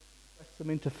them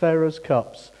into Pharaoh's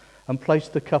cups and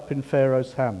placed the cup in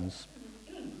Pharaoh's hands.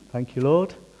 Thank you,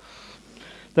 Lord.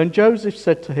 Then Joseph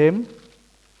said to him,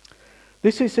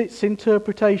 this is its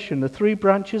interpretation. The 3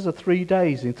 branches are 3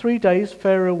 days. In 3 days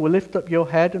Pharaoh will lift up your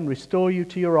head and restore you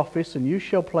to your office, and you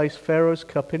shall place Pharaoh's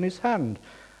cup in his hand,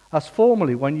 as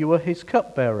formerly when you were his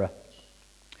cupbearer.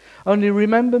 Only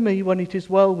remember me when it is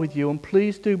well with you, and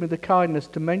please do me the kindness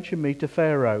to mention me to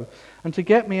Pharaoh, and to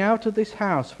get me out of this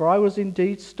house, for I was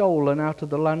indeed stolen out of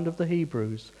the land of the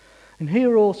Hebrews. And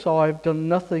here also I have done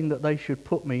nothing that they should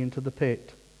put me into the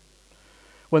pit.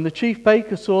 When the chief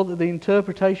baker saw that the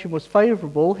interpretation was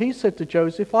favorable, he said to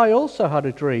Joseph, I also had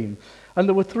a dream, and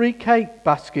there were 3 cake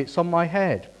baskets on my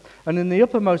head, and in the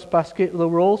uppermost basket there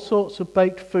were all sorts of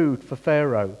baked food for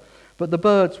Pharaoh, but the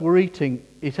birds were eating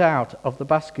it out of the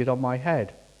basket on my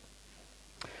head.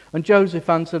 And Joseph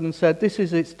answered and said, this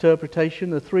is its interpretation.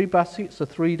 The 3 baskets are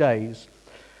 3 days.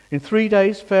 In 3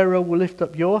 days Pharaoh will lift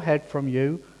up your head from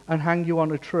you and hang you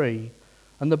on a tree,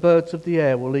 and the birds of the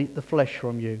air will eat the flesh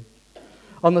from you.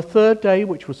 On the 3rd day,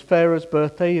 which was Pharaoh's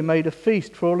birthday, he made a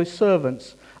feast for all his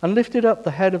servants and lifted up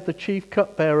the head of the chief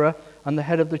cupbearer and the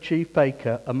head of the chief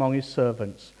baker among his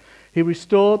servants. He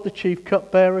restored the chief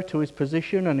cupbearer to his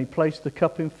position, and he placed the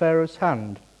cup in Pharaoh's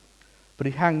hand. But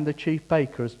he hanged the chief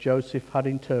baker as Joseph had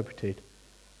interpreted.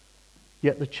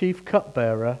 Yet the chief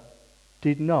cupbearer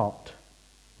did not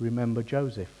remember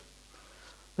Joseph.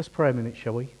 Let's pray a minute,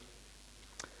 shall we?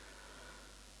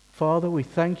 Father, we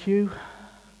thank you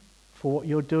for what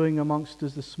you're doing amongst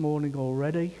us this morning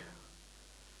already.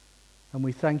 And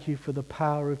we thank you for the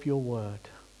power of your word.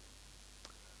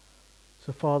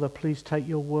 So, Father, please take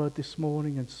your word this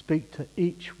morning and speak to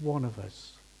each one of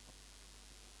us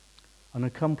and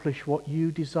accomplish what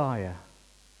you desire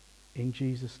in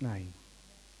Jesus' name.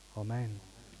 Amen.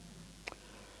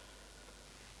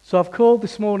 So I've called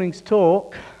this morning's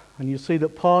talk, and you'll see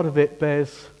that part of it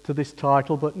bears to this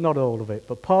title, but not all of it.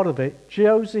 But part of it,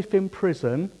 Joseph in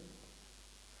prison,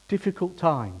 difficult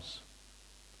times.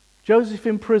 Joseph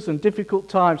in prison, difficult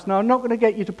times. Now, I'm not going to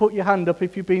get you to put your hand up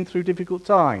if you've been through difficult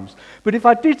times. But if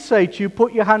I did say to you,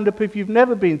 put your hand up if you've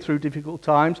never been through difficult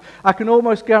times, I can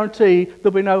almost guarantee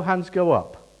there'll be no hands go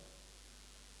up.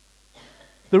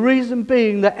 The reason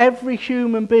being that every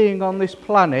human being on this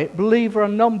planet, believer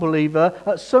and non-believer,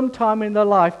 at some time in their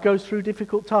life goes through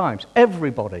difficult times.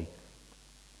 Everybody.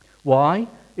 Why?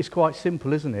 It's quite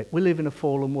simple, isn't it? We live in a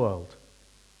fallen world.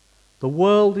 The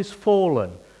world is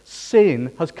fallen.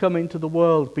 Sin has come into the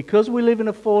world. Because we live in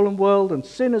a fallen world and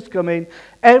sin has come in,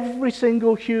 every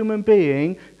single human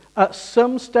being at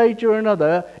some stage or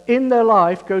another in their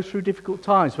life goes through difficult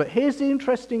times. But here's the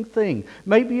interesting thing.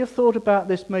 Maybe you've thought about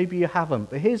this, maybe you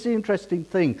haven't. But here's the interesting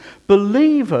thing.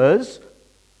 Believers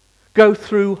go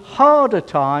through harder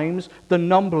times than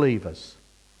non-believers.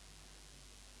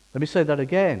 Let me say that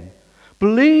again.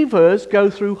 Believers go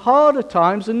through harder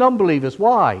times than non-believers.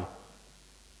 Why?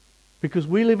 Because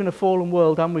we live in a fallen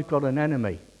world and we've got an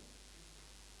enemy.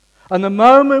 And the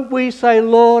moment we say,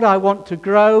 Lord, I want to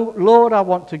grow, Lord, I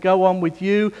want to go on with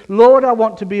you, Lord, I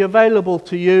want to be available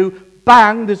to you,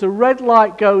 bang, there's a red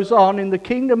light goes on in the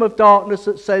kingdom of darkness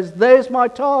that says, there's my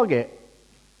target.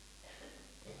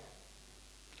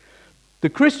 The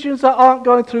Christians that aren't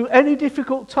going through any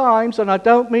difficult times, and I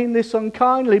don't mean this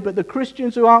unkindly, but the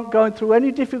Christians who aren't going through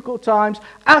any difficult times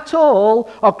at all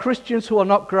are Christians who are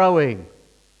not growing.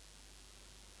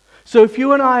 So if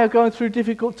you and I are going through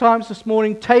difficult times this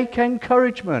morning, take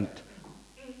encouragement.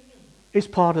 It's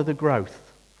part of the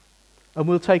growth. And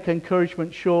we'll take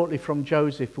encouragement shortly from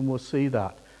Joseph, and we'll see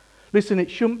that. Listen,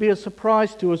 it shouldn't be a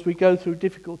surprise to us as we go through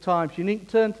difficult times. You needn't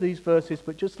turn to these verses,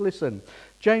 but just listen.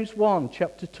 James 1,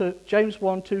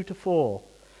 2-4.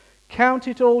 Count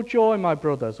it all joy, my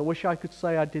brothers. I wish I could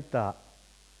say I did that.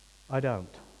 I don't.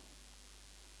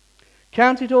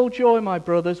 Count it all joy, my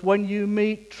brothers, when you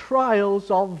meet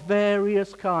trials of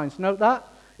various kinds. Note that?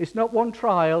 It's not one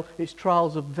trial, it's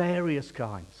trials of various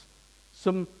kinds.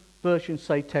 Some versions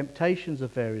say temptations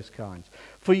of various kinds.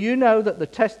 For you know that the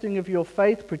testing of your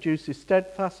faith produces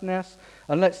steadfastness,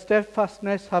 and let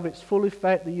steadfastness have its full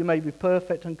effect, that you may be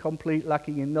perfect and complete,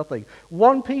 lacking in nothing.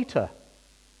 1 Peter,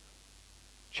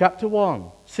 chapter 1,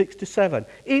 6-7.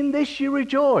 In this you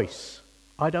rejoice.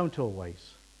 I don't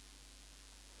always.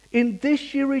 In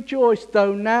this you rejoice,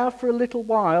 though now for a little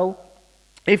while,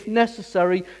 if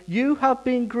necessary, you have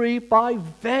been grieved by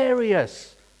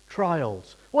various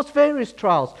trials. What's various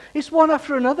trials? It's one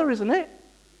after another, isn't it?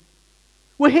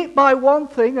 We're hit by one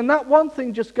thing, and that one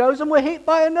thing just goes, and we're hit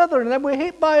by another, and then we're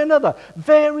hit by another.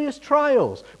 Various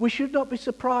trials. We should not be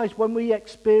surprised when we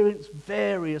experience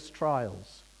various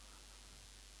trials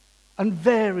and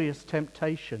various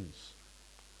temptations.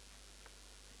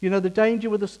 You know, the danger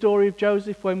with the story of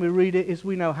Joseph when we read it is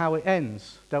we know how it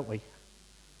ends, don't we?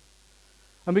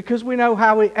 And because we know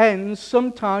how it ends,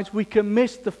 sometimes we can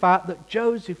miss the fact that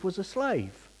Joseph was a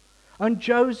slave. And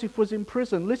Joseph was in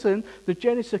prison. Listen, the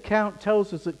Genesis account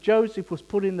tells us that Joseph was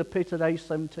put in the pit at age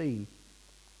 17.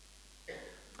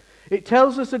 It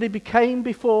tells us that he became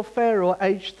before Pharaoh at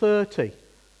age 30.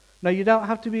 Now, you don't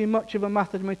have to be much of a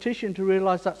mathematician to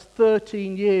realize that's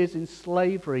 13 years in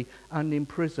slavery and in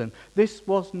prison. This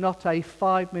was not a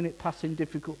 5-minute passing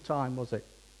difficult time, was it?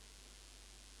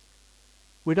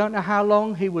 We don't know how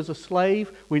long he was a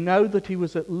slave. We know that he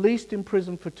was at least in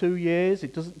prison for 2 years.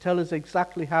 It doesn't tell us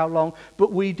exactly how long,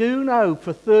 but we do know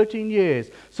for 13 years.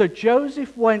 So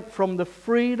Joseph went from the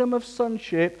freedom of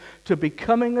sonship to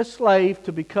becoming a slave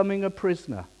to becoming a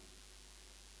prisoner.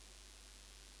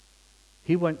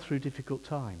 He went through difficult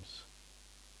times.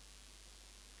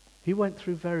 He went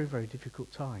through very, very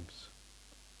difficult times.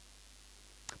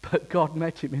 But God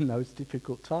met him in those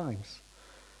difficult times.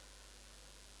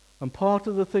 And part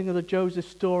of the thing of the Joseph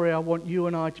story, I want you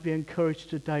and I to be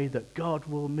encouraged today that God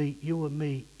will meet you and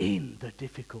me in the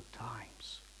difficult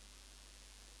times.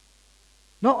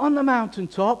 Not on the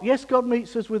mountaintop. Yes, God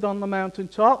meets us with on the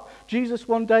mountaintop. Jesus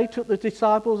one day took the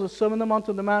disciples and some of them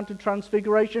onto the Mount of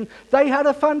Transfiguration. They had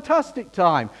a fantastic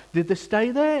time. Did they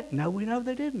stay there? No, we know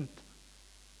they didn't.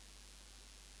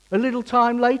 A little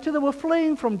time later, they were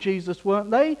fleeing from Jesus,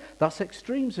 weren't they? That's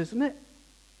extremes, isn't it?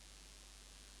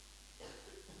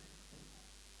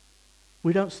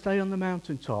 We don't stay on the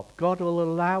mountaintop. God will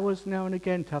allow us now and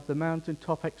again to have the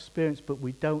mountaintop experience, but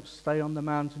we don't stay on the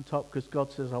mountaintop because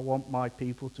God says, I want my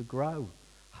people to grow.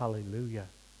 Hallelujah.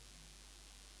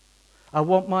 I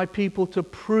want my people to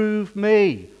prove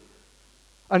me.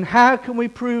 And how can we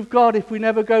prove God if we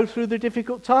never go through the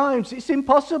difficult times? It's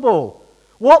impossible.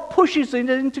 What pushes us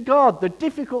into God? The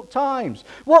difficult times.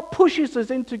 What pushes us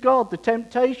into God? The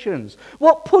temptations.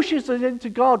 What pushes us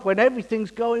into God when everything's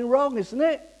going wrong, isn't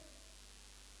it?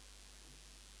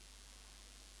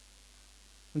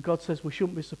 And God says we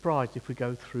shouldn't be surprised if we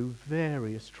go through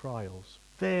various trials,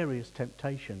 various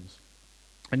temptations.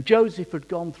 And Joseph had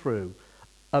gone through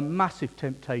a massive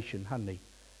temptation, hadn't he,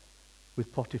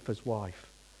 with Potiphar's wife.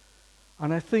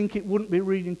 And I think it wouldn't be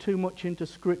reading too much into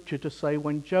Scripture to say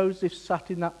when Joseph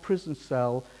sat in that prison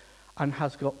cell and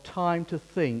has got time to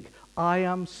think, I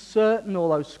am certain,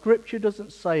 although Scripture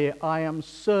doesn't say it, I am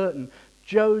certain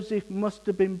Joseph must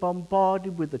have been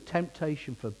bombarded with the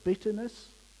temptation for bitterness,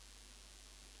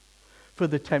 for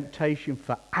the temptation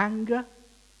for anger,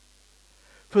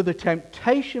 for the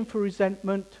temptation for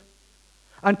resentment,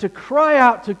 and to cry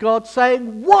out to God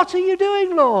saying, what are you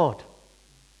doing, Lord?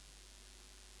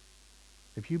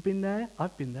 Have you been there?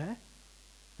 I've been there.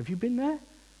 Have you been there?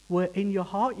 Where in your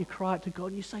heart you cry out to God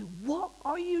and you say, what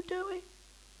are you doing?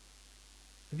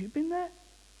 Have you been there?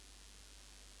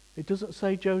 It doesn't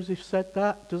say Joseph said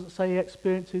that. It doesn't say he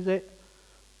experiences it.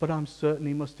 But I'm certain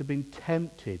he must have been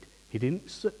tempted. He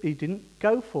didn't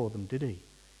go for them, did he?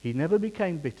 He never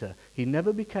became bitter. He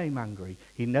never became angry.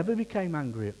 He never became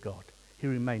angry at God. He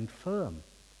remained firm.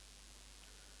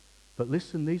 But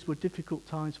listen, these were difficult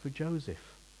times for Joseph.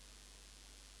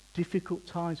 Difficult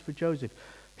times for Joseph.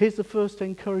 Here's the first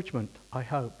encouragement, I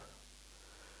hope.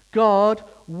 God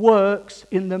works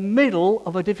in the middle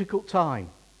of a difficult time.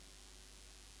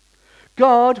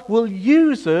 God will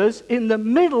use us in the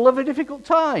middle of a difficult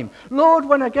time. Lord,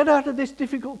 when I get out of this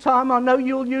difficult time, I know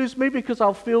you'll use me because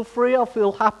I'll feel free, I'll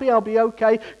feel happy, I'll be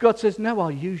okay. God says, no, I'll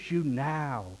use you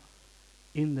now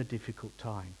in the difficult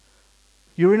time.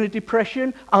 You're in a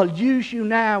depression, I'll use you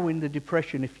now in the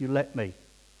depression if you let me.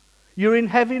 You're in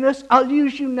heaviness, I'll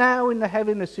use you now in the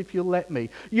heaviness if you'll let me.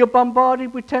 You're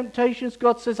bombarded with temptations,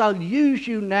 God says, I'll use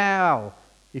you now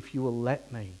if you will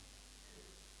let me.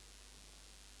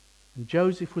 And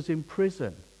Joseph was in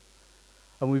prison.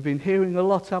 And we've been hearing a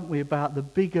lot, haven't we, about the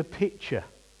bigger picture.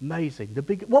 Amazing.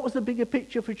 What was the bigger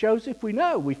picture for Joseph? We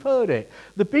know, we've heard it.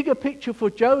 The bigger picture for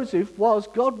Joseph was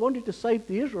God wanted to save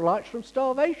the Israelites from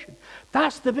starvation.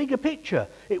 That's the bigger picture.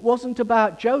 It wasn't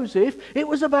about Joseph, it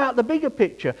was about the bigger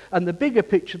picture. And the bigger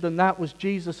picture than that was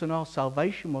Jesus and our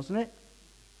salvation, wasn't it?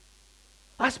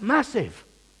 That's massive.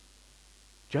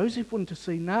 Joseph wouldn't have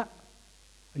seen that.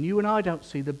 And you and I don't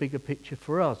see the bigger picture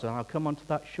for us, and I'll come on to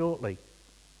that shortly.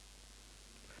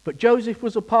 But Joseph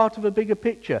was a part of a bigger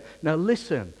picture. Now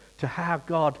listen to how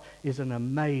God is an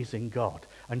amazing God,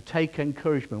 and take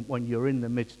encouragement when you're in the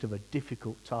midst of a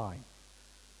difficult time.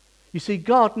 You see,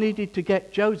 God needed to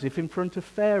get Joseph in front of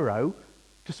Pharaoh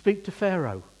to speak to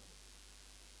Pharaoh.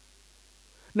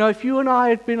 Now, if you and I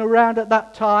had been around at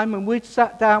that time and we'd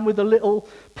sat down with a little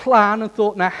plan and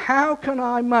thought, now how can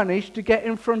I manage to get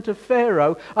in front of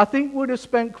Pharaoh? I think we'd have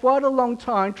spent quite a long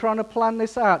time trying to plan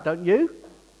this out, don't you?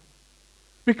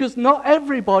 Because not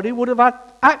everybody would have had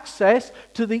access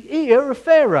to the ear of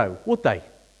Pharaoh, would they?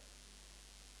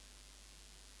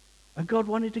 And God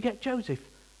wanted to get Joseph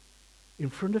in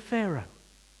front of Pharaoh.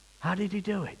 How did he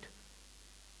do it?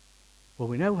 Well,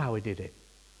 we know how he did it.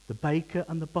 The baker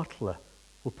and the butler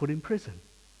were put in prison.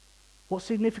 What's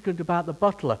significant about the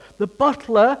butler? The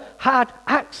butler had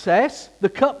access, the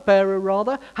cupbearer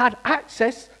rather, had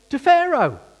access to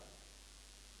Pharaoh.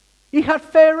 He had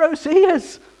Pharaoh's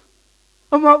ears.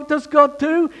 And what does God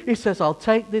do? He says, I'll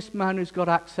take this man who's got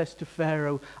access to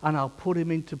Pharaoh and I'll put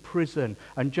him into prison.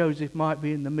 And Joseph might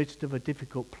be in the midst of a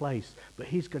difficult place, but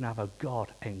he's going to have a God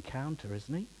encounter,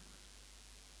 isn't he?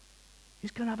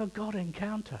 He's going to have a God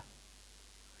encounter.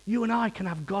 You and I can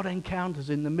have God encounters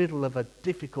in the middle of a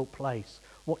difficult place.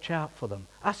 Watch out for them.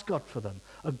 Ask God for them.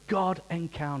 A God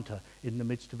encounter in the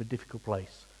midst of a difficult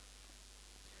place.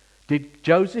 Did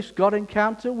Joseph's God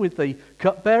encounter with the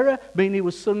cupbearer mean he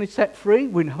was suddenly set free?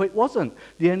 We know it wasn't.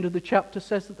 The end of the chapter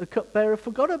says that the cupbearer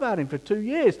forgot about him for 2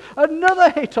 years. Another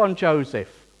hit on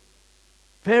Joseph.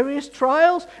 Various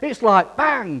trials. It's like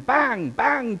bang, bang,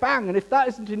 bang, bang. And if that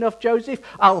isn't enough, Joseph,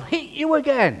 I'll hit you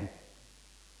again.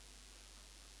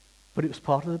 But it was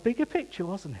part of the bigger picture,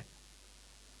 wasn't it?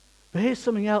 But here's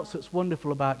something else that's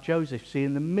wonderful about Joseph. See,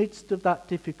 in the midst of that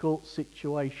difficult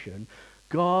situation,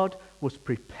 God was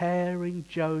preparing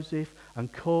Joseph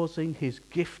and causing his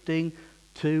gifting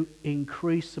to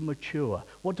increase and mature.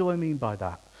 What do I mean by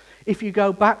that? If you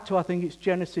go back to, I think it's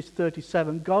Genesis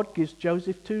 37, God gives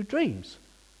Joseph 2 dreams.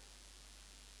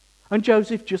 And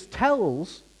Joseph just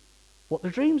tells what the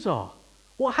dreams are.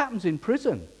 What happens in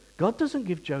prison? God doesn't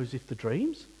give Joseph the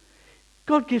dreams.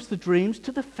 God gives the dreams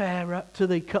to the pharaoh, to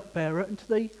the cupbearer, and to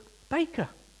the baker.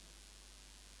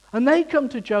 And they come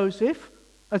to Joseph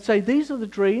and say, these are the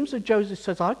dreams. And Joseph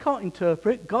says, I can't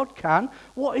interpret. God can.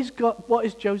 What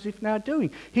is Joseph now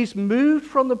doing? He's moved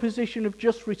from the position of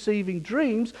just receiving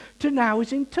dreams to now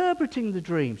he's interpreting the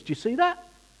dreams. Do you see that?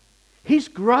 He's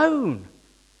grown.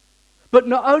 But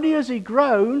not only has he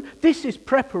grown, this is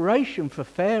preparation for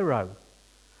Pharaoh.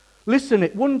 Listen,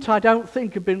 it wouldn't, I don't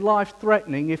think, have been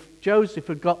life-threatening if Joseph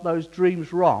had got those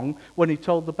dreams wrong when he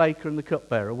told the baker and the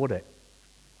cupbearer, would it?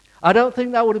 I don't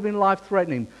think that would have been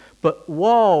life-threatening. But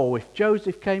whoa, if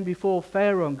Joseph came before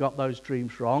Pharaoh and got those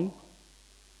dreams wrong,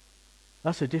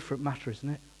 that's a different matter, isn't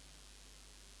it?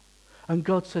 And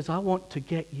God says, I want to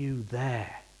get you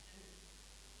there.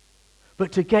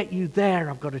 But to get you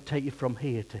there, I've got to take you from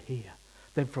here to here.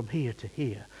 Then from here to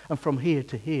here, and from here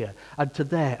to here, and to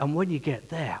there. And when you get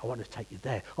there, I want to take you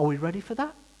there. Are we ready for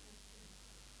that?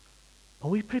 Are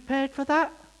we prepared for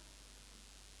that?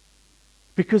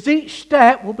 Because each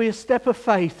step will be a step of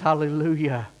faith,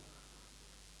 hallelujah.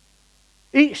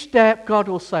 Each step, God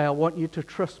will say, I want you to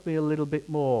trust me a little bit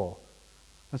more.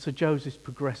 And so Joseph's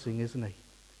progressing, isn't he?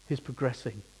 He's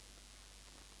progressing.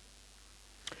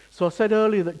 So I said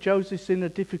earlier that Joseph's in a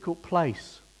difficult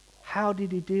place. How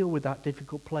did he deal with that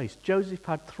difficult place? Joseph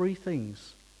had 3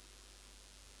 things.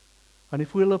 And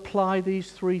if we'll apply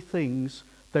these 3 things,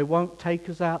 they won't take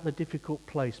us out the difficult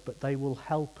place, but they will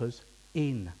help us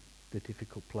in the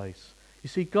difficult place. You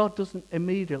see, God doesn't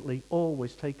immediately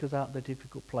always take us out the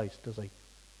difficult place, does he?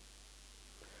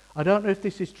 I don't know if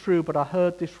this is true, but I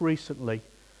heard this recently.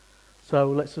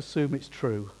 So let's assume it's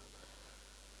true.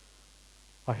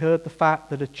 I heard the fact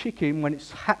that a chicken, when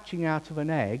it's hatching out of an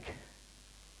egg,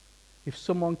 if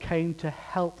someone came to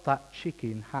help that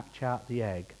chicken hatch out the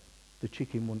egg, the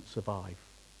chicken wouldn't survive.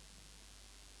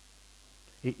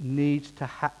 It needs to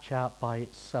hatch out by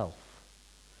itself.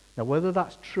 Now, whether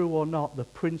that's true or not, the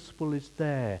principle is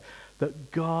there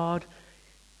that God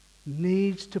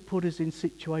needs to put us in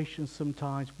situations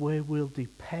sometimes where we'll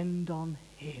depend on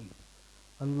him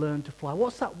and learn to fly.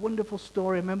 What's that wonderful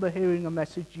story? I remember hearing a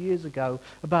message years ago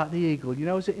about the eagle. You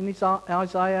know, is it in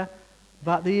Isaiah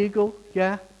about the eagle?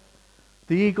 Yeah?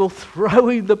 The eagle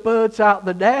throwing the birds out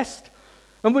the nest.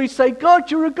 And we say,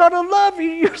 God, you're a God of love.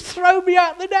 You throw me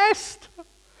out the nest.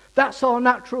 That's our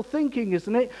natural thinking,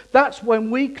 isn't it? That's when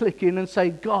we click in and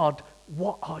say, God,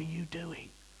 what are you doing?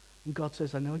 And God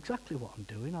says, I know exactly what I'm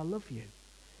doing. I love you.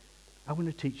 I'm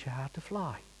going to teach you how to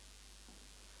fly.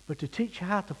 But to teach you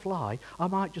how to fly, I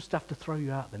might just have to throw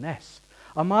you out the nest.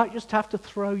 I might just have to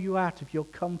throw you out of your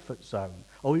comfort zone.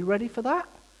 Are we ready for that?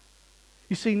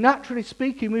 You see, naturally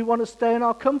speaking, we want to stay in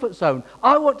our comfort zone.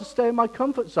 I want to stay in my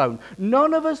comfort zone.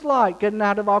 None of us like getting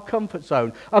out of our comfort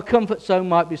zone. Our comfort zone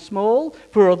might be small.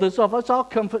 For others of us, our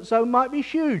comfort zone might be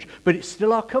huge. But it's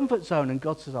still our comfort zone. And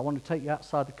God says, I want to take you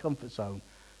outside the comfort zone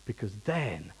because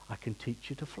then I can teach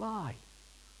you to fly.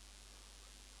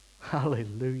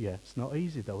 Hallelujah. It's not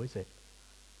easy though, is it?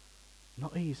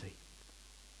 Not easy.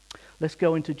 Let's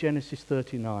go into Genesis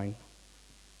 39.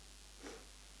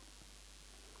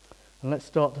 And let's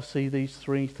start to see these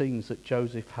three things that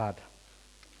Joseph had.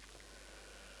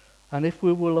 And if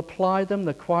we will apply them,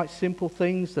 they're quite simple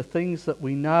things, the things that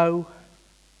we know.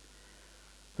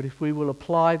 But if we will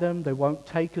apply them, they won't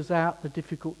take us out the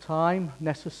difficult time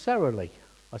necessarily.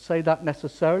 I say that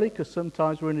necessarily because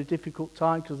sometimes we're in a difficult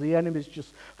time because the enemy's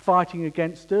just fighting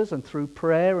against us, and through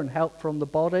prayer and help from the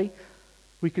body,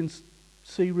 we can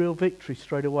see real victory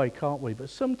straight away, can't we?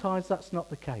 But sometimes that's not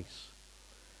the case.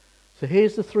 So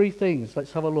here's the three things.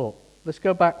 Let's have a look. Let's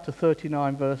go back to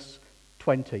 39 verse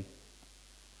 20.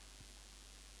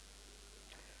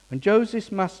 And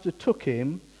Joseph's master took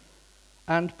him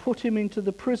and put him into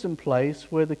the prison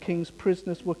place where the king's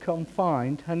prisoners were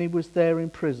confined, and he was there in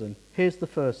prison. Here's the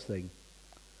first thing.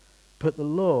 But the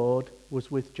Lord was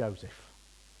with Joseph.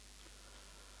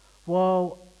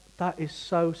 Well, that is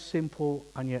so simple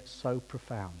and yet so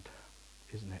profound,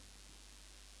 isn't it?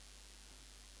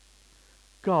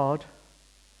 God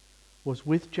was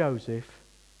with Joseph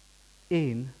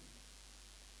in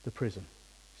the prison.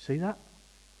 See that?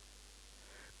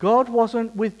 God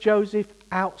wasn't with Joseph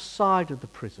outside of the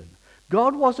prison.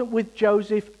 God wasn't with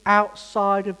Joseph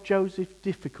outside of Joseph's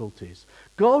difficulties.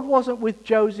 God wasn't with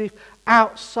Joseph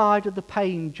outside of the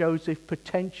pain Joseph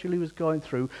potentially was going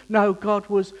through. No, God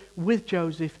was with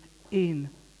Joseph in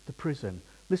the prison.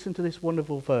 Listen to this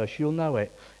wonderful verse. You'll know it.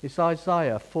 It's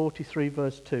Isaiah 43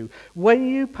 verse 2. When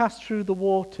you pass through the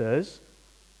waters,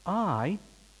 I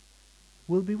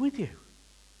will be with you.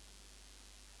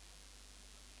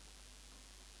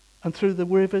 And through the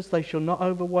rivers they shall not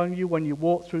overwhelm you. When you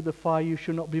walk through the fire you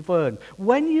shall not be burned.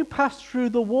 When you pass through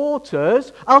the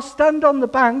waters, I'll stand on the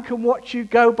bank and watch you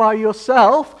go by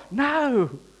yourself.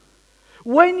 No.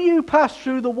 When you pass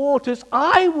through the waters,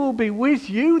 I will be with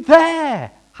you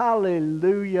there.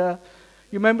 Hallelujah.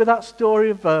 You remember that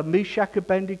story of Meshach,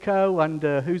 Abednego, and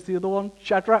who's the other one?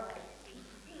 Shadrach?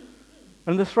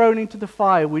 And they're thrown into the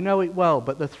fire. We know it well,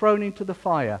 but they're thrown into the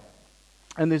fire.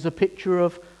 And there's a picture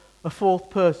of a fourth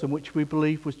person, which we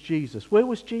believe was Jesus. Where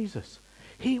was Jesus?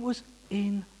 He was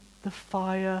in the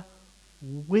fire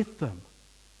with them.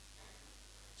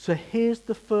 So here's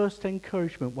the first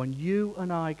encouragement. When you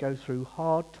and I go through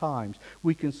hard times,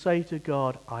 we can say to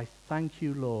God, I thank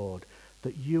you, Lord,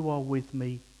 that you are with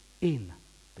me in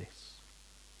this.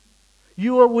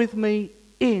 You are with me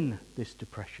in this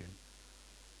depression.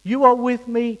 You are with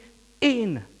me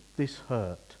in this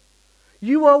hurt.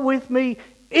 You are with me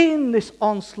in this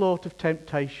onslaught of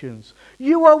temptations.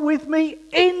 You are with me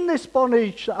in this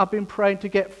bondage that I've been praying to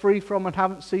get free from and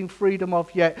haven't seen freedom of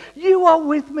yet. You are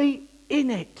with me in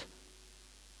it.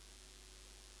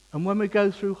 And when we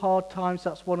go through hard times,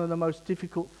 that's one of the most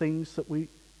difficult things that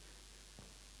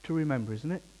to remember,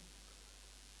 isn't it?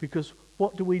 Because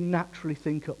what do we naturally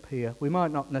think up here? We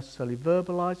might not necessarily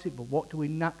verbalize it, but what do we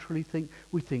naturally think?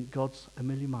 We think God's a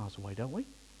million miles away, don't we?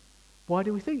 Why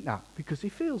do we think that? Because he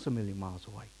feels a million miles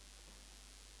away.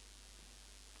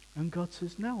 And God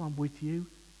says, no, I'm with you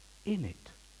in it.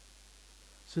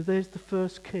 So there's the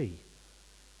first key.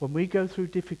 When we go through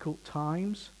difficult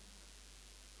times,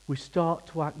 we start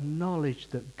to acknowledge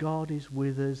that God is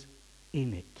with us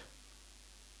in it.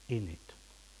 In it.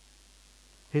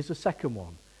 Here's the second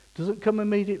one. Doesn't come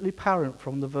immediately apparent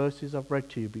from the verses I've read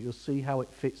to you, but you'll see how it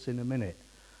fits in a minute.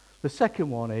 The second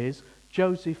one is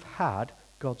Joseph had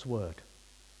God's word.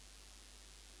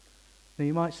 Now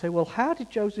you might say, well, how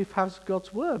did Joseph have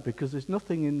God's word? Because there's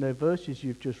nothing in the verses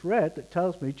you've just read that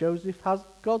tells me Joseph has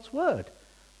God's word.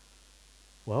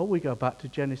 Well, we go back to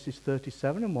Genesis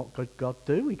 37, and what did God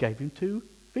do? He gave him 2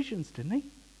 visions, didn't he?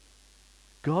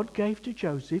 God gave to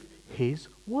Joseph his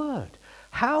word.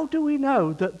 How do we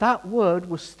know that that word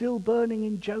was still burning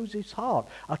in Joseph's heart?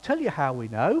 I'll tell you how we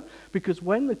know. Because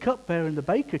when the cupbearer and the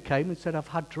baker came and said, I've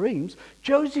had dreams,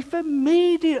 Joseph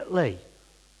immediately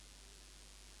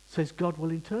says, God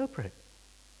will interpret.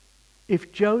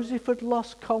 If Joseph had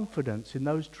lost confidence in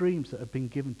those dreams that had been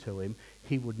given to him,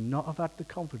 he would not have had the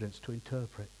confidence to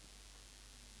interpret.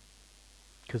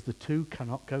 Because the two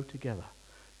cannot go together.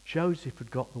 Joseph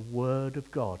had got the word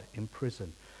of God in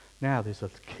prison. Now, there's a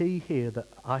key here that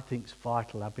I think is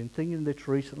vital. I've been thinking this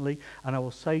recently, and I will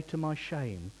say to my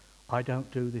shame, I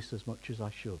don't do this as much as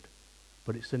I should.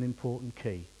 But it's an important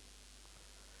key.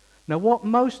 Now, what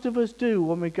most of us do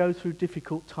when we go through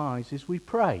difficult times is we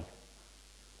pray.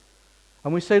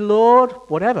 And we say, Lord,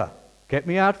 whatever, get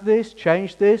me out of this,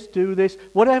 change this, do this,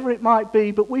 whatever it might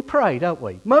be, but we pray, don't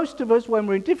we? Most of us, when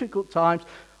we're in difficult times,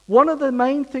 one of the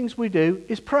main things we do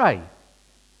is pray.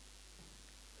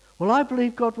 Well, I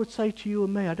believe God would say to you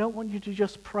and me, I don't want you to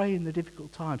just pray in the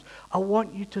difficult times. I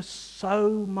want you to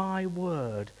sow my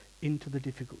word into the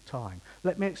difficult time.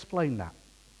 Let me explain that.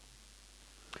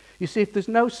 You see, if there's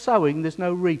no sowing, there's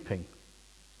no reaping.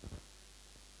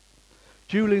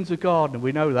 Julian's a gardener,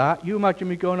 we know that. You imagine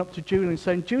me going up to Julian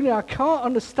saying, Julian, I can't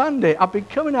understand it. I've been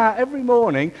coming out every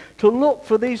morning to look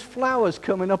for these flowers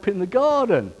coming up in the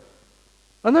garden.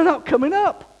 And they're not coming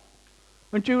up.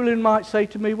 And Julian might say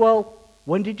to me, well,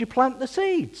 when did you plant the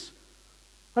seeds?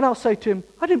 And I'll say to him,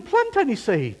 I didn't plant any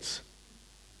seeds.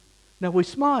 Now we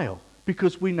smile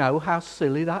because we know how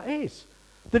silly that is.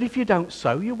 That if you don't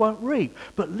sow, you won't reap.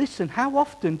 But listen, how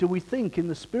often do we think in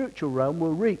the spiritual realm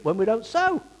we'll reap when we don't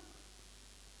sow?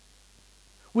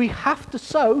 We have to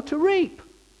sow to reap.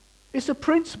 It's a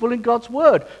principle in God's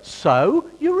word. Sow,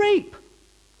 you reap.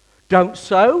 Don't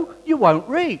sow, you won't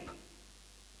reap.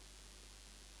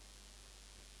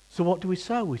 So what do we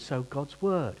sow? We sow God's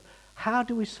word. How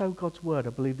do we sow God's word? I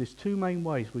believe there's two main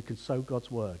ways we can sow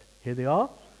God's word. Here they are.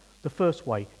 The first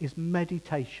way is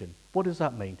meditation. What does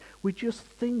that mean? We just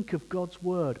think of God's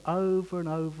word over and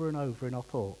over and over in our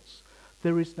thoughts.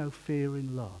 There is no fear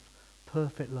in love.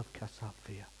 Perfect love casts out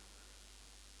fear.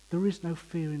 There is no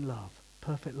fear in love.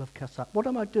 Perfect love casts out. What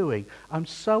am I doing? I'm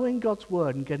sowing God's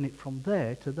word and getting it from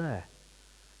there to there.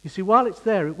 You see, while it's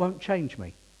there, it won't change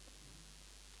me.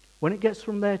 When it gets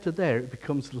from there to there, it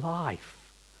becomes life.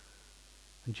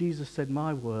 And Jesus said,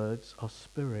 my words are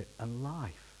spirit and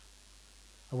life.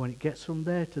 And when it gets from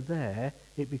there to there,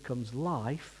 it becomes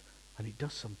life and it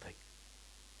does something.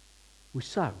 We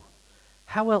sow.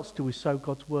 How else do we sow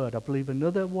God's word? I believe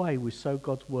another way we sow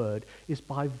God's word is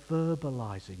by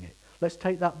verbalizing it. Let's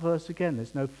take that verse again.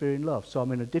 There's no fear in love. So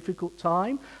I'm in a difficult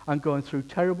time. I'm going through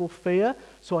terrible fear.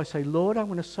 So I say, Lord, I'm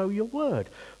going to sow your word.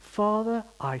 Father,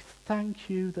 I thank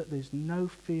you that there's no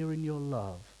fear in your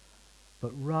love.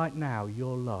 But right now,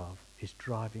 your love is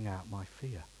driving out my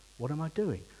fear. What am I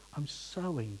doing? I'm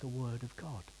sowing the word of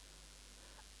God.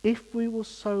 If we will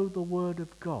sow the word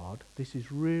of God, this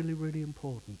is really, really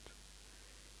important.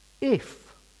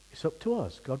 If, it's up to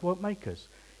us, God won't make us.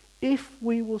 If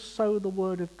we will sow the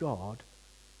word of God,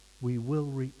 we will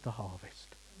reap the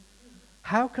harvest.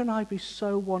 How can I be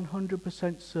so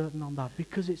 100% certain on that?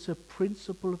 Because it's a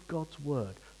principle of God's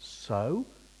word. Sow,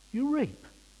 you reap.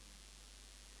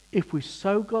 If we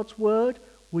sow God's word,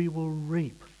 we will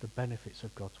reap the benefits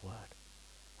of God's word.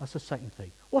 That's the second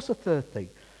thing. What's the third thing?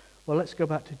 Well, let's go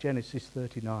back to Genesis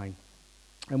 39.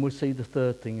 And we'll see the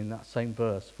third thing in that same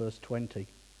verse, verse 20.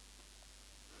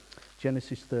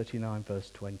 Genesis 39, verse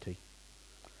 20.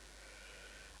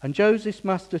 And Joseph's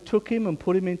master took him and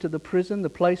put him into the prison, the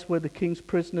place where the king's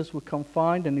prisoners were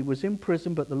confined, and he was in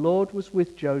prison, but the Lord was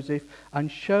with Joseph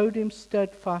and showed him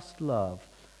steadfast love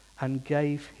and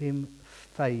gave him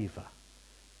favor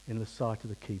in the sight of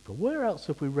the keeper. Where else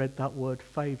have we read that word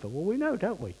favor? Well, we know,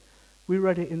 don't we? We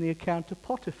read it in the account of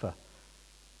Potiphar.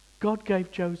 God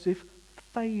gave Joseph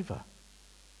favor.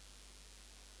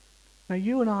 Now,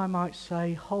 you and I might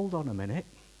say, hold on a minute.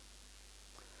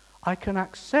 I can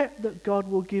accept that God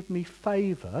will give me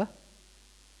favor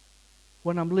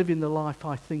when I'm living the life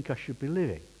I think I should be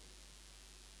living.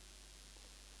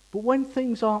 But when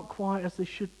things aren't quite as they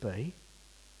should be,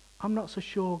 I'm not so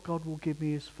sure God will give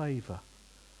me his favor.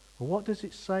 Well, what does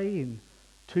it say in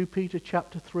 2 Peter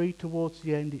chapter 3 towards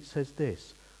the end? It says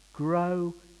this,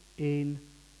 grow in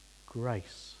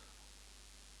grace.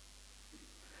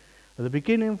 At the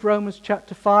beginning of Romans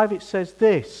chapter 5 it says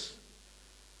this.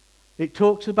 It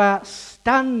talks about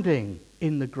standing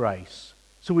in the grace.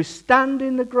 So we stand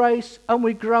in the grace and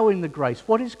we grow in the grace.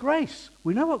 What is grace?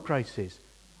 We know what grace is.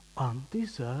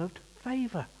 Undeserved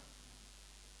favor.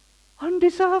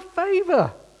 Undeserved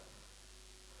favor.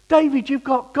 David, you've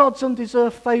got God's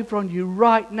undeserved favor on you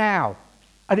right now,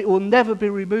 and it will never be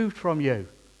removed from you.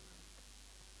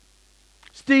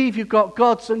 Steve, you've got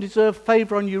God's undeserved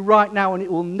favor on you right now, and it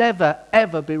will never,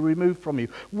 ever be removed from you.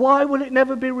 Why will it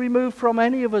never be removed from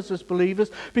any of us as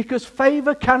believers? Because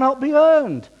favor cannot be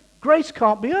earned. Grace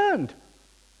can't be earned.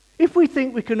 If we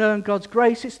think we can earn God's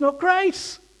grace, it's not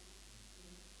grace.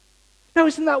 Now,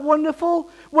 isn't that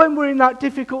wonderful? When we're in that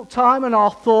difficult time and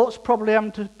our thoughts probably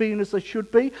haven't been as they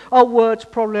should be, our words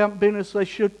probably haven't been as they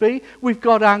should be, we've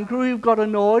got angry, we've got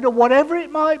annoyed, or whatever it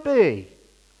might be.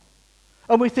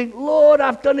 And we think, Lord,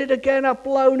 I've done it again, I've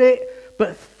blown it,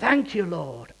 but thank you,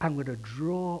 Lord. I'm going to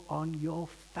draw on your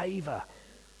favor,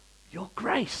 your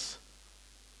grace.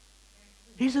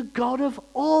 He's a God of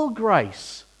all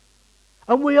grace.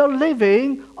 And we are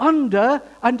living under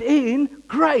and in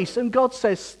grace. And God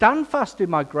says, stand fast in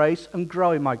my grace and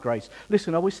grow in my grace.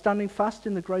 Listen, are we standing fast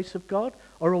in the grace of God,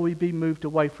 or are we being moved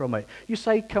away from it? You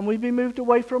say, can we be moved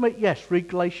away from it? Yes, read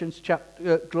Galatians,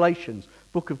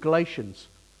 book of Galatians.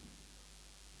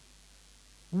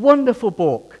 Wonderful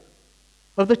book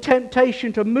of the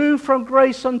temptation to move from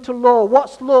grace unto law.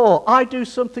 What's law? I do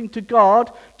something to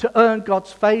God to earn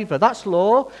God's favor. That's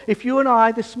law. If you and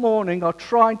I this morning are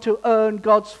trying to earn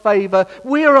God's favor,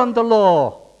 we are under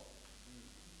law.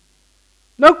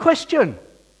 No question.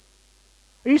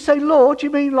 You say, Lord, you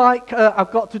mean like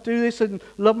I've got to do this and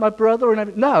love my brother and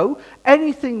everything? No,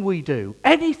 anything we do,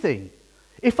 anything.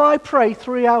 If I pray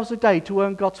 3 hours a day to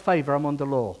earn God's favor, I'm under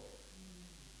law.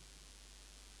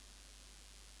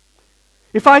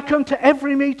 If I come to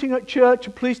every meeting at church,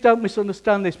 and please don't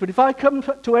misunderstand this, but if I come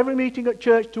to every meeting at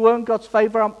church to earn God's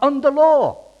favor, I'm under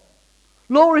law.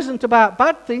 Law isn't about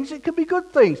bad things, it can be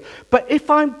good things. But if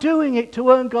I'm doing it to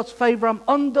earn God's favor, I'm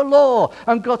under law.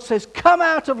 And God says, come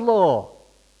out of law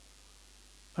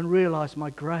and realize my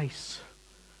grace.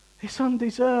 It's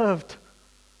undeserved.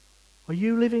 Are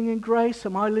you living in grace?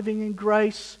 Am I living in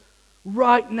grace?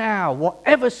 Right now,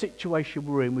 whatever situation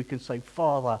we're in, we can say,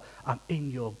 Father, I'm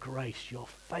in your grace, your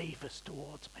favors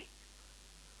towards me.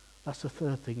 That's the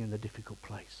third thing in the difficult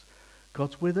place.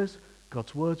 God's with us,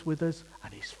 God's word's with us,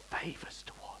 and his favors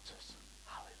towards us.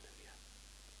 Hallelujah.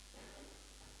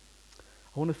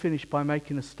 I want to finish by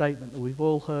making a statement that we've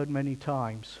all heard many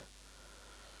times.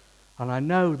 And I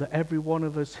know that every one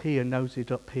of us here knows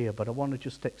it up here, but I want to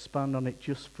just expand on it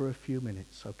just for a few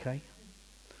minutes, okay?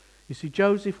 You see,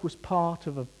 Joseph was part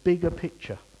of a bigger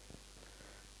picture.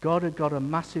 God had got a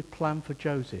massive plan for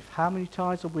Joseph. How many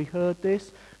times have we heard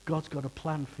this? God's got a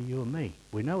plan for you and me.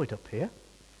 We know it up here.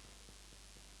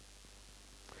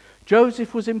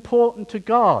 Joseph was important to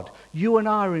God. You and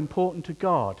I are important to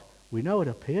God. We know it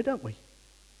up here, don't we?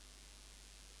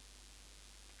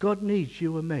 God needs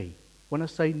you and me. When I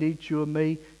say needs you and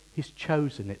me, he's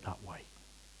chosen it that way.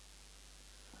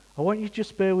 I want you to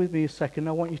just bear with me a second.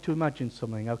 I want you to imagine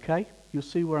something, okay? You'll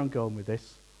see where I'm going with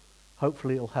this.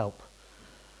 Hopefully it'll help.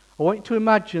 I want you to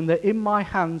imagine that in my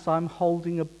hands I'm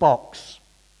holding a box.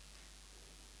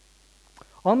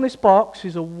 On this box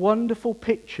is a wonderful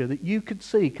picture that you could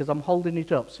see, because I'm holding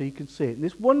it up so you can see it. And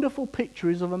this wonderful picture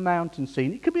is of a mountain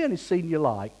scene. It could be any scene you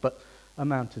like, but a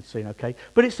mountain scene, okay?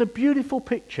 But it's a beautiful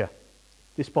picture,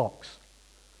 this box.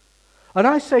 And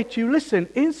I say to you, listen,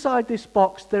 inside this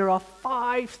box there are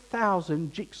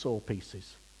 5,000 jigsaw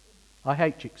pieces. I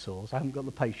hate jigsaws, I haven't got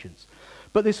the patience.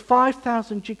 But there's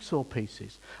 5,000 jigsaw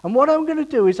pieces. And what I'm going to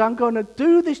do is I'm going to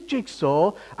do this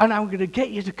jigsaw and I'm going to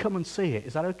get you to come and see it.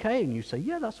 Is that okay? And you say,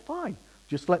 yeah, that's fine.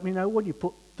 Just let me know when you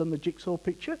done the jigsaw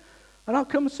picture and I'll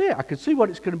come and see it. I can see what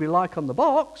it's going to be like on the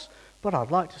box, but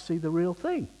I'd like to see the real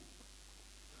thing.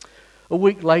 A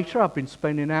week later, I've been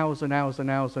spending hours and hours and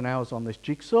hours and hours on this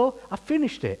jigsaw. I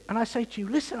finished it. And I say to you,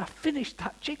 listen, I finished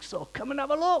that jigsaw. Come and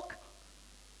have a look.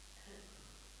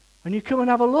 And you come and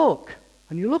have a look.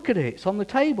 And you look at it. It's on the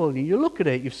table. And you look at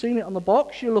it. You've seen it on the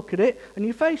box. You look at it. And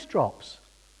your face drops.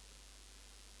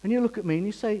 And you look at me and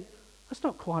you say, that's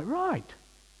not quite right.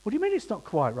 What do you mean it's not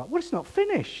quite right? Well, it's not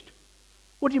finished.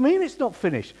 What do you mean it's not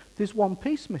finished? There's one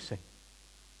piece missing.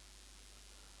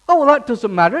 Oh, well, that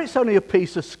doesn't matter. It's only a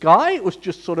piece of sky. It was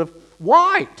just sort of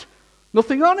white.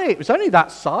 Nothing on it. It was only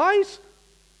that size.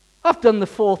 I've done the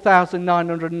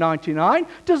 4,999.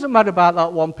 Doesn't matter about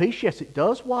that one piece. Yes, it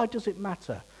does. Why does it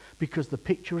matter? Because the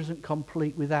picture isn't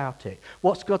complete without it.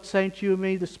 What's God saying to you and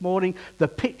me this morning? The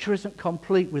picture isn't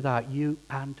complete without you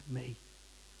and me.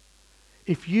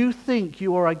 If you think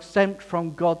you are exempt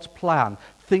from God's plan,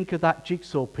 think of that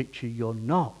jigsaw picture. You're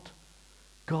not.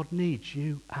 God needs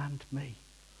you and me.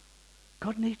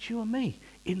 God needs you and me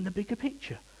in the bigger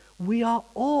picture. We are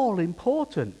all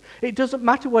important. It doesn't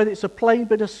matter whether it's a plain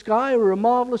bit of sky or a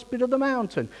marvelous bit of the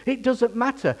mountain. It doesn't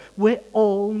matter. We're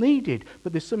all needed.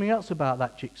 But there's something else about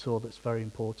that jigsaw that's very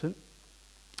important.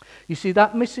 You see,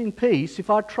 that missing piece, if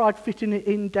I tried fitting it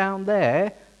in down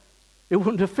there, it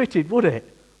wouldn't have fitted, would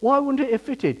it? Why wouldn't it have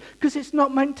fitted? Because it's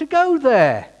not meant to go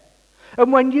there.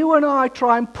 And when you and I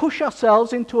try and push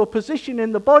ourselves into a position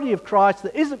in the body of Christ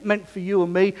that isn't meant for you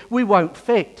and me, we won't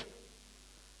fit.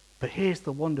 But here's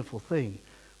the wonderful thing.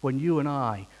 When you and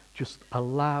I just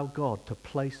allow God to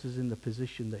place us in the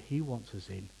position that he wants us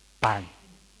in, bang,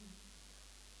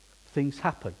 things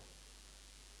happen.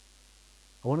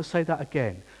 I want to say that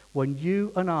again. When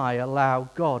you and I allow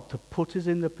God to put us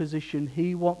in the position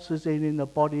he wants us in the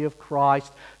body of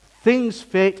Christ, Things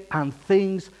fit and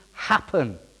things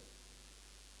happen.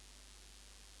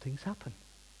 Things happen.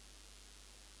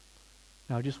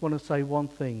 Now, I just want to say one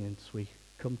thing as we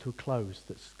come to a close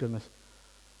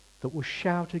that will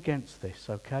shout against this,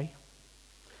 okay?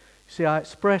 See, I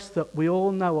expressed that we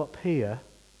all know up here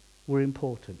we're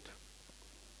important.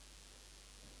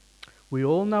 We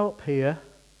all know up here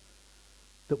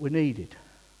that we're needed.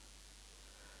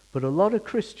 But a lot of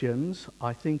Christians,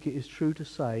 I think it is true to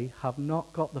say, have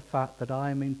not got the fact that I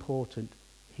am important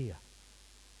here.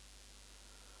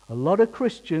 A lot of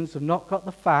Christians have not got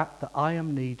the fact that I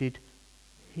am needed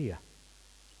here.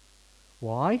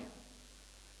 Why?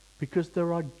 Because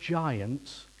there are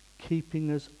giants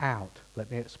keeping us out.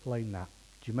 Let me explain that.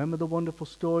 Do you remember the wonderful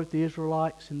story of the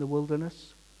Israelites in the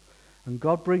wilderness? And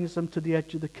God brings them to the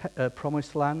edge of the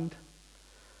promised land.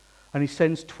 And he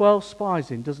sends 12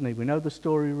 spies in, doesn't he? We know the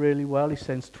story really well. He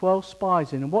sends 12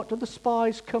 spies in. And what do the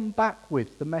spies come back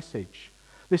with? The message.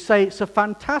 They say it's a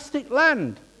fantastic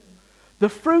land. The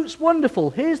fruit's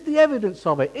wonderful. Here's the evidence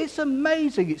of it. It's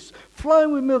amazing. It's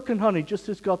flowing with milk and honey, just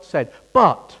as God said.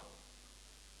 But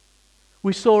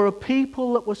we saw a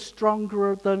people that were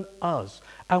stronger than us.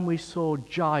 And we saw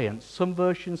giants. Some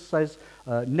versions says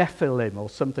Nephilim or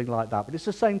something like that. But it's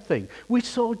the same thing. We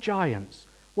saw giants.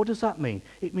 What does that mean?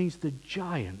 It means the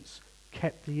giants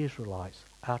kept the Israelites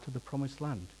out of the promised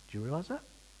land. Do you realize that?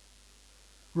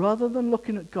 Rather than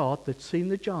looking at God, they'd seen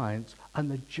the giants, and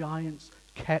the giants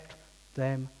kept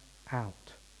them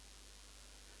out.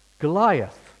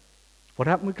 Goliath. What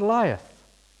happened with Goliath?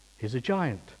 He's a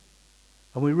giant.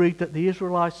 And we read that the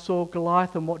Israelites saw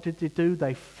Goliath, and what did they do?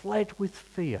 They fled with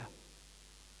fear.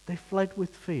 They fled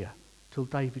with fear till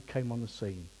David came on the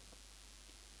scene.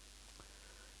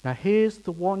 Now here's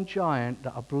the one giant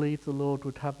that I believe the Lord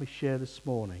would have me share this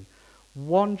morning.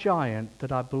 One giant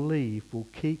that I believe will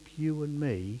keep you and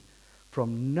me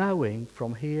from knowing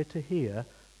from here to here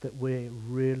that we're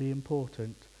really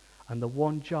important. And the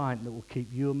one giant that will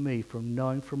keep you and me from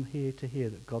knowing from here to here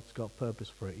that God's got purpose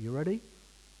for it. You ready?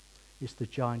 It's the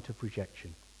giant of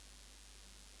rejection.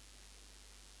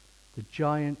 The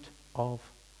giant of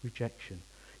rejection.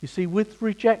 You see, with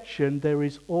rejection, there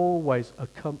is always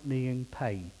accompanying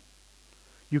pain.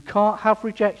 You can't have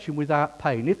rejection without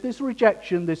pain. If there's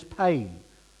rejection, there's pain.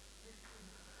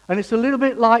 And it's a little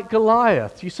bit like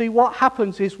Goliath. You see, what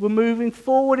happens is we're moving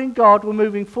forward in God,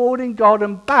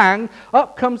 and bang,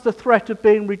 up comes the threat of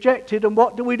being rejected, and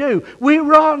what do? We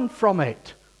run from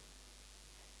it.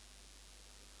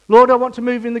 Lord, I want to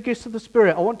move in the gifts of the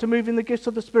Spirit. I want to move in the gifts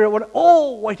of the Spirit.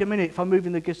 Oh, wait a minute. If I move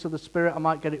in the gifts of the Spirit, I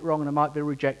might get it wrong and I might be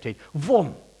rejected.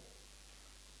 Vroom.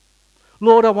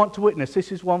 Lord, I want to witness.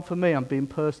 This is one for me. I'm being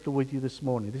personal with you this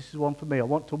morning. This is one for me. I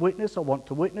want to witness.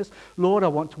 Lord, I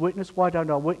want to witness. Why don't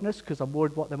I witness? Because I'm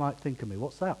worried what they might think of me.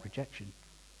 What's that? Rejection.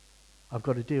 I've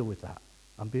got to deal with that.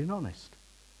 I'm being honest.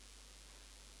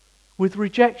 With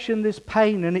rejection, there's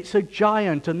pain, and it's a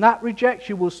giant, and that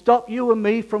rejection will stop you and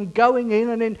me from going in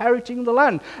and inheriting the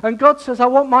land. And God says, I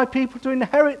want my people to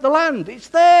inherit the land. It's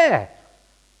there.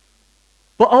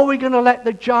 But are we going to let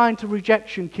the giant of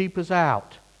rejection keep us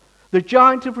out? The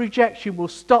giant of rejection will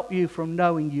stop you from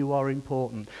knowing you are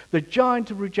important. The giant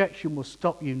of rejection will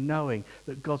stop you knowing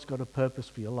that God's got a purpose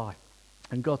for your life.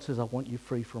 And God says, I want you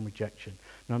free from rejection.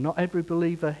 Now, not every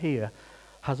believer here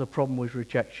has a problem with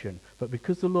rejection. But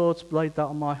because the Lord's laid that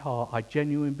on my heart, I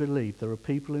genuinely believe there are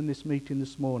people in this meeting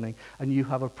this morning and you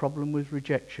have a problem with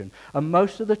rejection. And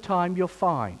most of the time you're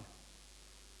fine.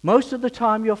 Most of the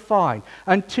time you're fine.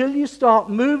 Until you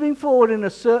start moving forward in a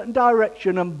certain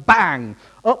direction and bang,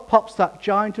 up pops that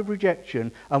giant of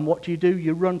rejection. And what do?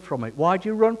 You run from it. Why do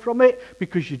you run from it?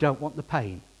 Because you don't want the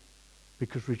pain.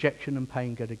 Because rejection and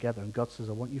pain go together. And God says,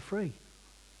 I want you free.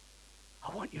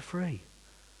 I want you free.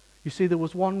 You see, there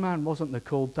was one man, wasn't there,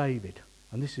 called David.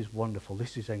 And this is wonderful.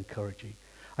 This is encouraging.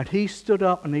 And he stood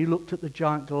up and he looked at the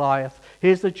giant Goliath.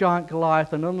 Here's the giant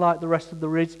Goliath, and unlike the rest of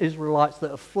the Israelites that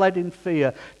have fled in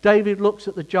fear, David looks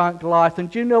at the giant Goliath.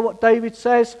 And do you know what David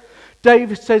says?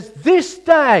 David says, this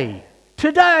day,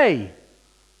 today,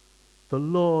 the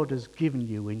Lord has given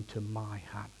you into my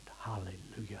hand.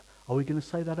 Hallelujah. Are we going to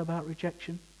say that about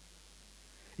rejection?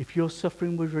 If you're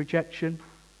suffering with rejection,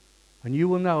 and you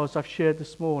will know, as I've shared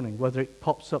this morning, whether it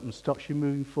pops up and stops you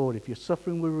moving forward. If you're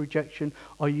suffering with rejection,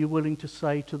 are you willing to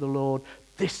say to the Lord,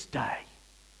 this day,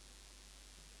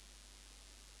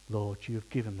 Lord, you have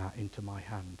given that into my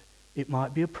hand. It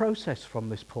might be a process from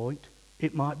this point.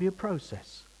 It might be a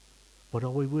process. But are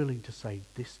we willing to say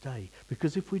this day?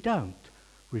 Because if we don't,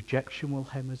 rejection will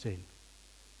hem us in.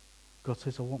 God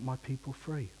says, I want my people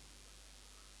free.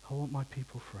 I want my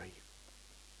people free.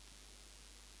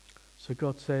 So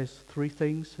God says 3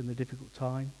 things in the difficult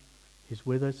time. He's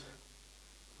with us.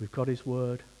 We've got his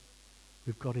word.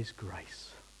 We've got his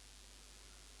grace.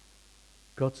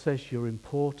 God says you're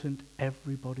important.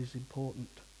 Everybody's important.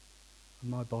 And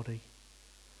my body.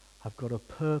 I've got a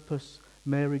purpose.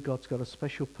 Mary, God's got a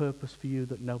special purpose for you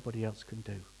that nobody else can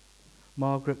do.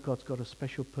 Margaret, God's got a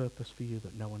special purpose for you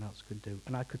that no one else can do.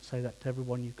 And I could say that to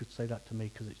everyone. You could say that to me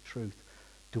because it's truth.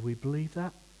 Do we believe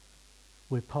that?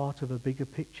 We're part of a bigger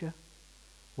picture?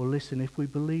 Well, listen, if we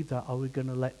believe that, are we going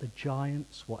to let the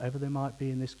giants, whatever they might be,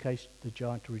 in this case, the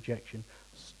giant of rejection,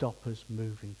 stop us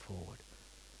moving forward?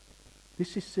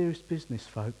 This is serious business,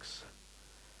 folks.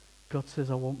 God says,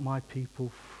 I want my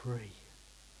people free.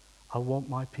 I want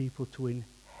my people to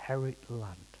inherit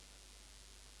land.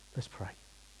 Let's pray.